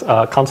summarize,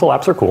 console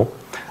apps are cool.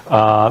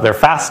 They're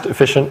fast,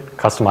 efficient,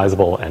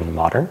 customizable, and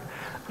modern.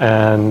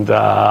 And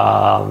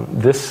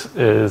that's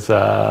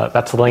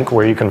the link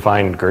where you can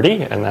find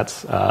Gertty, and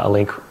that's a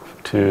link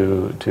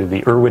to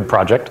the Erwid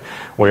project,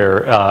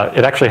 where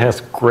it actually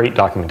has great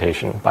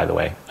documentation, by the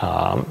way.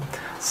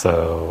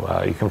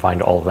 So you can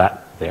find all of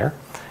that there.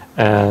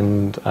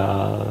 And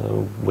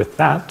with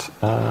that,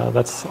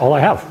 that's all I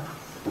have.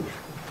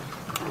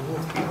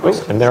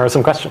 Oh, and there are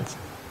some questions.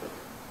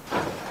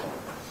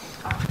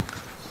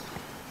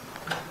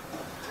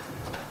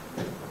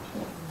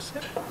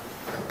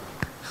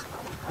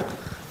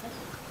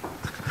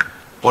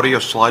 What are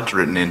your slides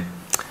written in?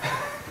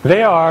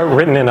 They are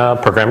written in a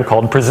program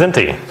called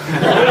Presenti.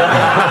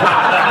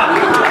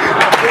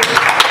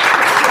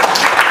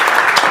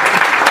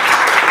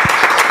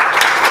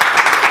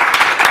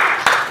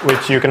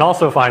 Which you can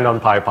also find on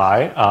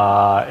PyPy.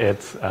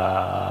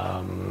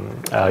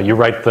 You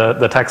write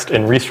the text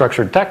in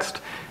restructured text.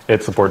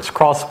 It supports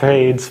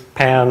crossfades,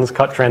 pans,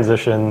 cut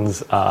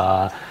transitions.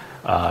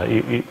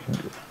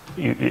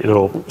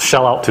 It'll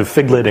shell out to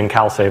Figlet and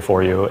Calce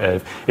for you.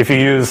 If you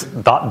use ...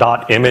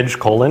 image :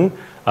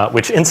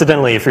 which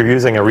incidentally, if you're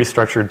using a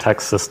restructured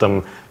text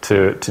system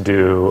to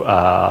do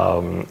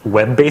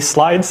web-based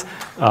slides,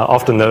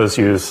 often those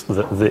use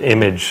the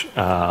image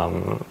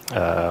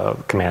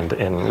command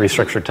in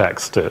restructured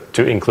text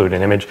to include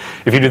an image.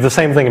 If you do the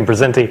same thing in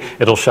Presenti,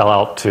 it'll shell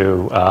out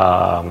to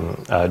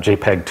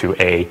JPEG to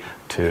A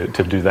to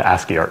do the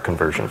ASCII art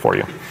conversion for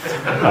you.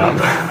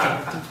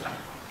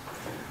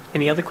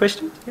 Any other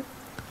questions? Yep.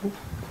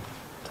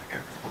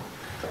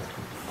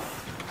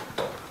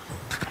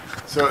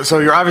 So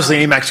you're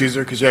obviously an Emacs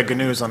user because you had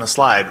GNUs on a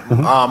slide.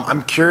 Mm-hmm.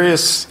 I'm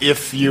curious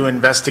if you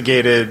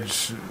investigated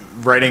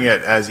writing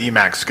it as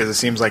Emacs, because it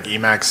seems like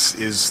Emacs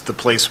is the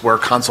place where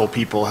console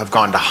people have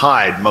gone to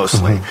hide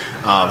mostly.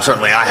 Mm-hmm.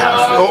 Certainly I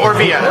have. Or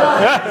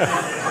Vienna.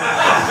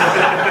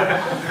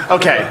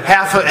 Okay,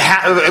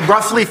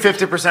 roughly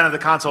 50% of the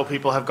console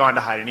people have gone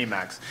to hide in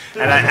Emacs.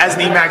 And as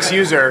an Emacs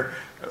user,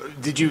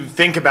 did you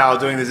think about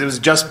doing this? It was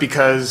just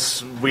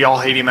because we all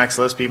hate Emacs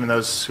Lisp, even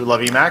those who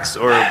love Emacs,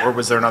 or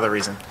was there another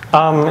reason?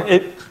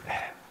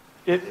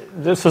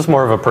 This is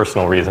more of a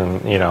personal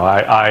reason.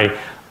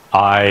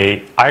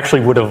 I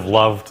actually would have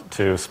loved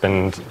to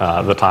spend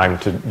the time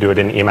to do it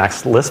in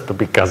Emacs Lisp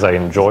because I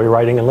enjoy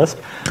writing in Lisp,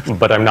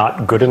 but I'm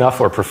not good enough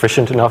or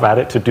proficient enough at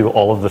it to do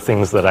all of the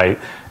things that I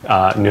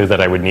knew that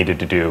I would need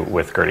to do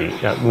with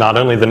Gertty. Not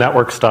only the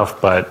network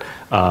stuff, but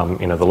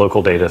the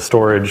local data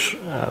storage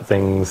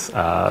things,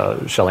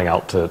 shelling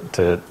out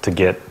to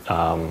get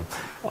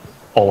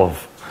all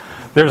of.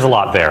 There's a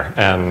lot there,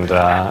 and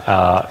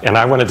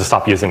I wanted to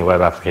stop using the web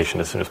application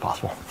as soon as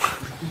possible.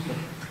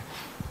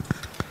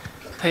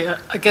 Hey,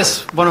 I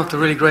guess one of the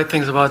really great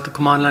things about the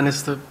command line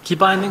is the key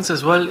bindings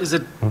as well. Is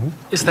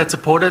that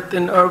supported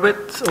in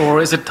Erwid,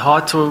 or is it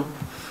hard to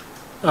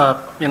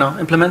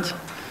implement?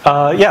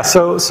 Yeah,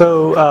 so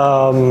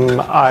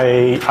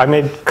I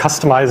made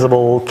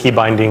customizable key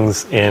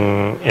bindings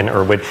in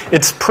Erwid.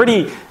 It's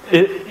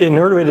in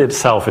Erwid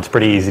itself, it's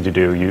pretty easy to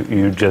do.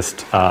 You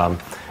just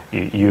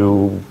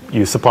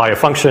you supply a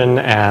function,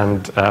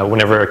 and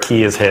whenever a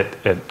key is hit,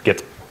 it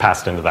gets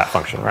passed into that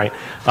function, right?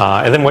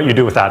 And then what you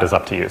do with that is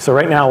up to you. So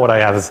right now what I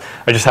have is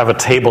I just have a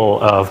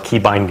table of key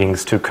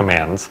bindings to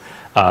commands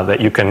that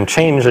you can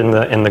change in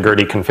the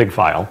Gertty config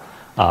file.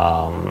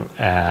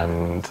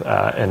 And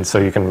so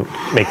you can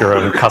make your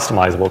own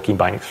customizable key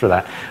bindings for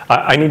that.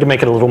 I need to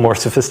make it a little more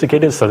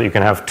sophisticated so that you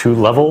can have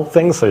two-level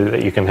things, so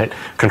that you can hit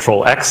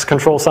Control-X,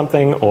 control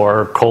something,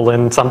 or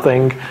colon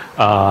something,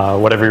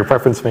 whatever your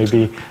preference may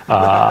be.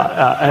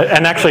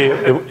 And actually,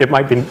 it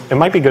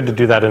might be good to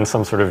do that in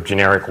some sort of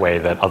generic way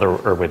that other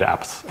Erwid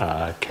apps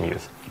can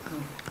use.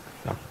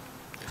 So.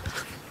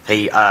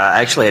 Hey,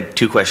 I actually had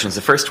two questions.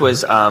 The first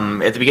was,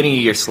 at the beginning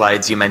of your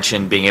slides, you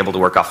mentioned being able to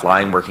work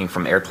offline, working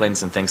from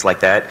airplanes and things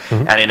like that.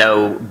 And I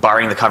know,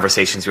 barring the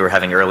conversations we were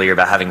having earlier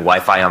about having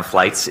Wi-Fi on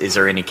flights, is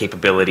there any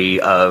capability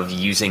of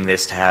using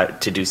this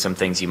to do some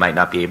things you might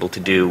not be able to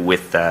do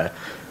with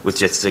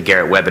just a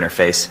Gerrit web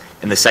interface?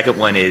 And the second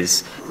one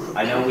is,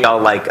 I know we all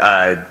like,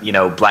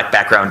 black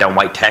background on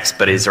white text,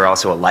 but is there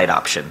also a light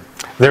option?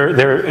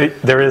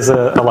 There is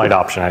a light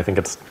option. I think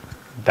it's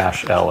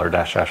 -L or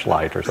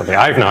 -light or something.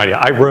 I have no idea.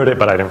 I wrote it,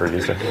 but I never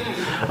used it.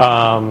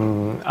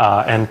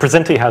 And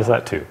Presenti has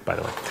that too, by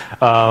the way.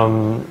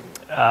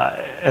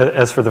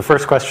 As for the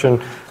first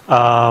question,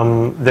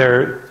 well,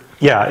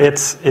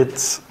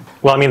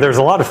 I mean, there's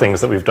a lot of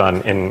things that we've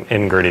done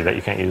in Gertty that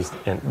you can't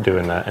do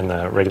in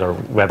the regular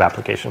web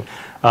application.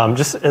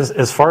 Just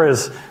as far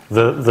as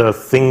the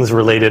things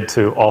related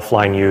to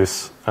offline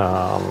use,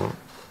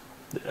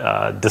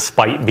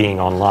 despite being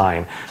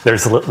online,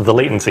 there's the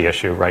latency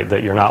issue, right?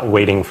 That you're not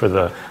waiting for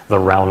the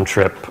round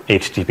trip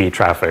HTTP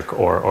traffic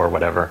or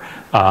whatever,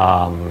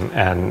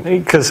 and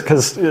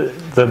because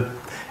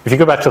if you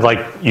go back to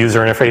like user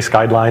interface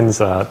guidelines,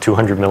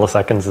 200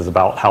 milliseconds is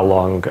about how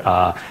long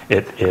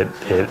if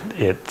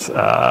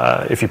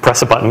you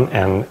press a button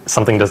and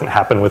something doesn't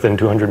happen within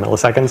 200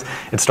 milliseconds,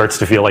 it starts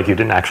to feel like you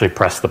didn't actually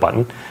press the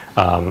button.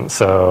 And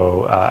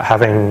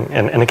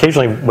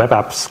occasionally web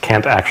apps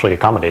can't actually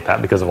accommodate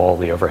that because of all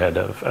the overhead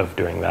of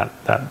doing that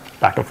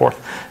back and forth,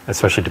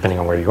 especially depending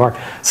on where you are.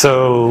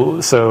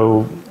 So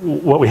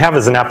what we have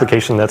is an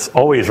application that's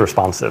always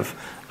responsive,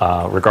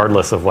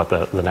 regardless of what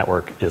the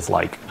network is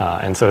like.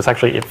 And so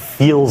it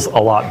feels a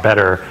lot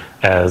better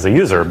as a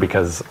user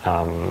because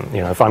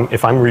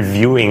if I'm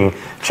reviewing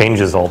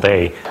changes all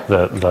day,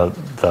 the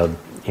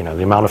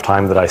amount of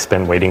time that I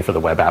spend waiting for the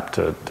web app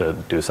to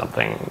do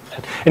something,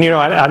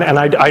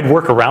 I'd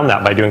work around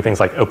that by doing things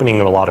like opening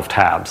a lot of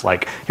tabs.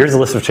 Like, here's a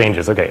list of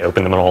changes. Okay,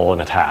 open them all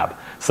in a tab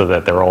so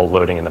that they're all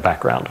loading in the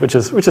background, which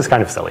is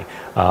kind of silly.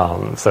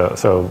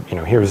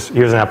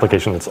 Here's an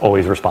application that's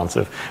always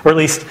responsive, or at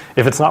least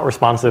if it's not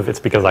responsive, it's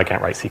because I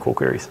can't write SQL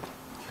queries.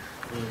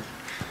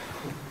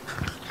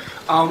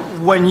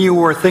 When you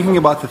were thinking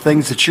about the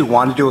things that you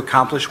wanted to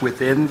accomplish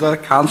within the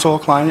console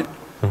client,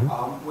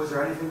 was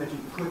there anything that you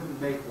couldn't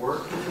make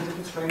work within the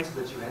constraints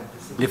that you had to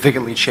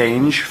significantly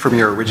change from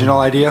your original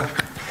idea?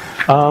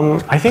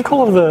 I think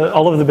all of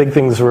the big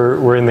things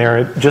were in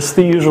there. Just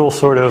the usual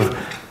sort of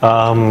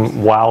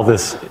wow,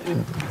 this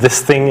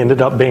thing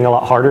ended up being a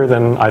lot harder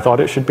than I thought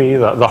it should be.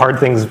 The hard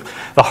things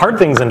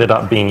ended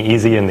up being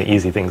easy, and the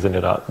easy things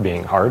ended up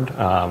being hard.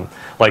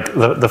 Like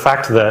the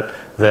fact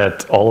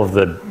that all of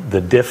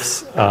the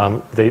diffs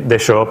they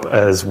show up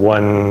as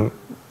one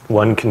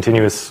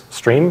continuous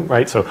stream,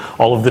 right? So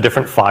all of the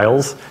different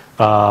files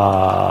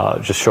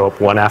just show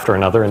up one after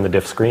another in the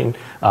diff screen,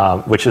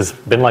 which has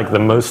been like the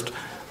most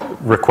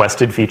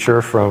requested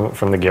feature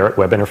from the Gerrit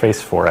web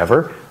interface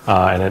forever,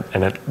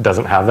 and it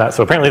doesn't have that.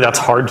 So apparently that's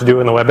hard to do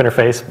in the web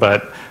interface,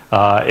 but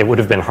it would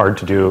have been hard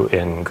to do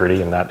in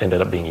Gertty, and that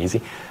ended up being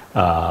easy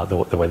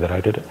the way that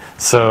I did it.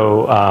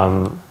 So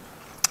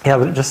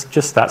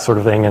just that sort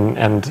of thing,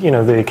 and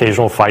the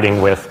occasional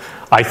fighting with,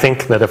 I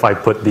think that if I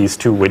put these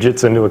two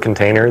widgets into a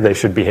container, they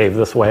should behave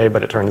this way,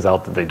 but it turns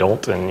out that they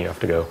don't, and you have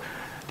to go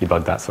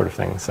debug that sort of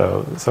thing.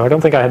 So I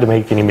don't think I had to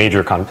make any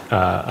major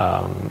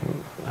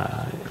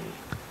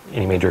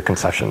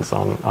concessions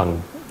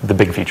on the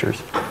big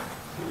features.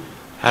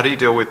 How do you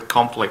deal with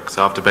conflicts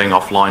after being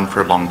offline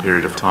for a long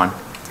period of time?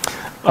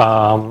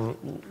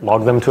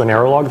 Log them to an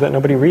error log that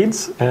nobody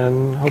reads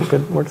and hope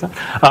it works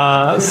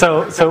out.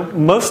 So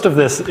most of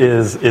this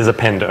is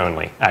append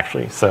only,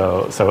 actually.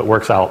 So it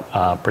works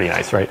out pretty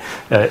nice, right?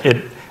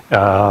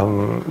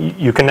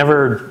 You can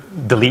never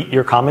delete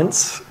your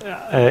comments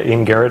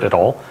in Gerrit at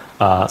all.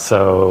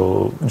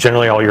 So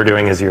generally all you're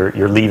doing is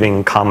you're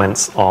leaving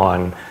comments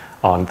on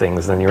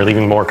things, and you're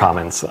leaving more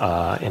comments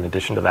in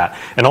addition to that.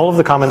 And all of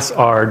the comments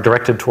are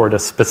directed toward a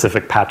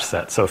specific patch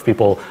set. So if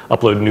people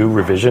upload new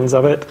revisions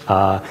of it,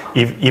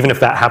 even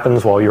if that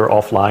happens while you're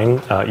offline,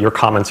 your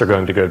comments are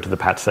going to go to the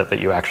patch set that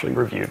you actually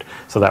reviewed.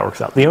 So that works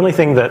out. The only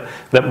thing that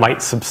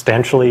might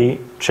substantially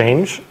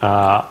change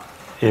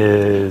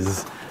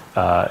is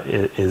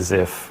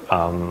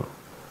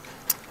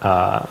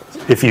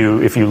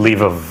if you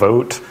leave a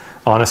vote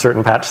on a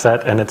certain patch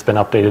set and it's been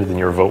updated, then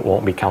your vote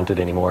won't be counted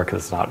anymore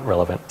because it's not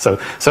relevant. So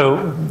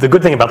the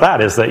good thing about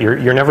that is that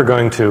you're never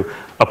going to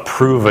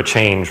approve a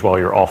change while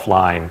you're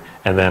offline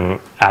and then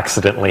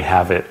accidentally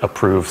have it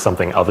approve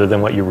something other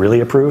than what you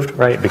really approved,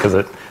 right? Because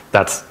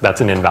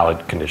that's an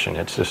invalid condition.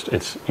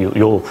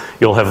 It'll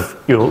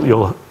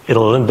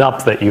end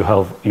up that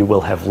you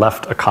will have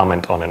left a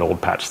comment on an old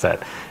patch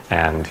set,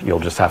 and you'll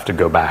just have to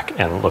go back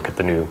and look at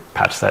the new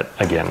patch set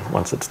again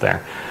once it's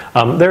there.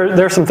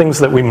 There are some things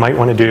that we might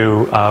want to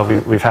do.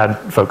 We've had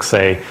folks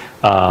say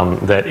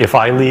that if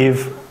I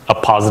leave a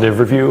positive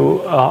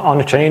review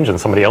on a change and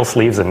somebody else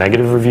leaves a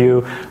negative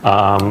review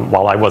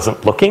while I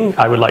wasn't looking,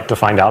 I would like to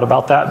find out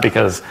about that,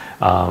 because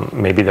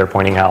maybe they're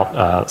pointing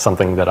out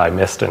something that I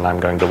missed and I'm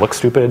going to look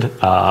stupid.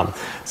 But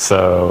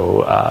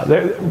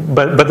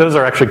those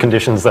are actually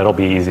conditions that'll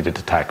be easy to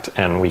detect,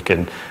 and we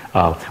can,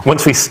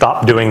 once we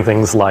stop doing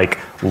things like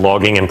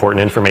logging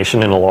important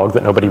information in a log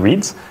that nobody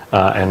reads,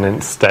 and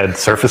instead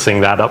surfacing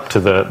that up to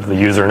the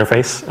user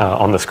interface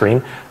on the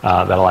screen,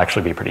 that'll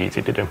actually be pretty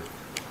easy to do.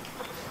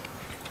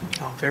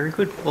 Oh, very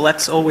good. Well,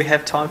 that's all we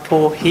have time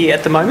for here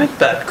at the moment,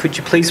 but could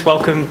you please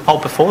welcome,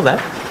 before that,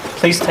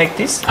 please take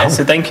this as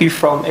a thank you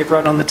from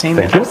everyone on the team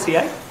at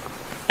LCA.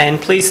 And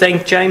please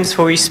thank James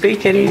for his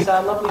speech and his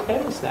lovely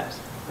family snaps.